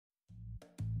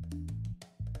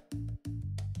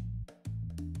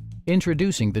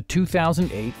Introducing the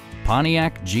 2008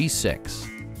 Pontiac G6.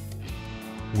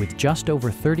 With just over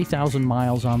 30,000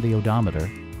 miles on the odometer,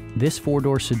 this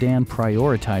four-door sedan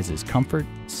prioritizes comfort,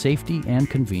 safety, and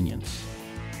convenience.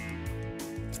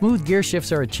 Smooth gear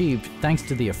shifts are achieved thanks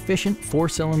to the efficient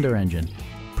four-cylinder engine,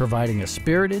 providing a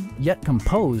spirited yet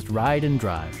composed ride and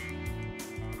drive.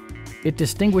 It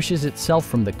distinguishes itself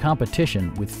from the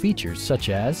competition with features such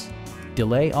as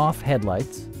delay-off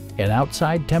headlights, an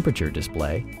outside temperature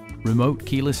display, remote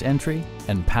keyless entry,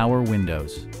 and power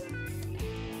windows.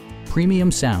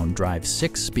 Premium sound drives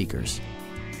 6 speakers,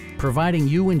 providing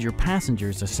you and your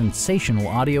passengers a sensational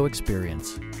audio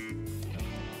experience.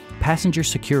 Passenger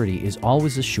security is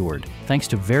always assured thanks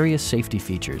to various safety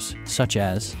features such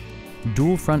as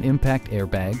dual front impact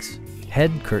airbags,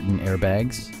 head curtain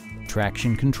airbags,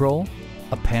 traction control,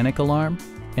 a panic alarm,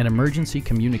 an emergency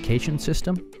communication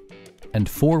system, and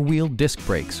 4-wheel disc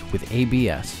brakes with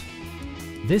ABS.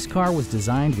 This car was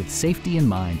designed with safety in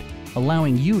mind,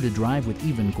 allowing you to drive with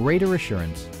even greater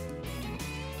assurance.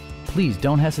 Please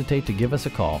don't hesitate to give us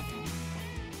a call.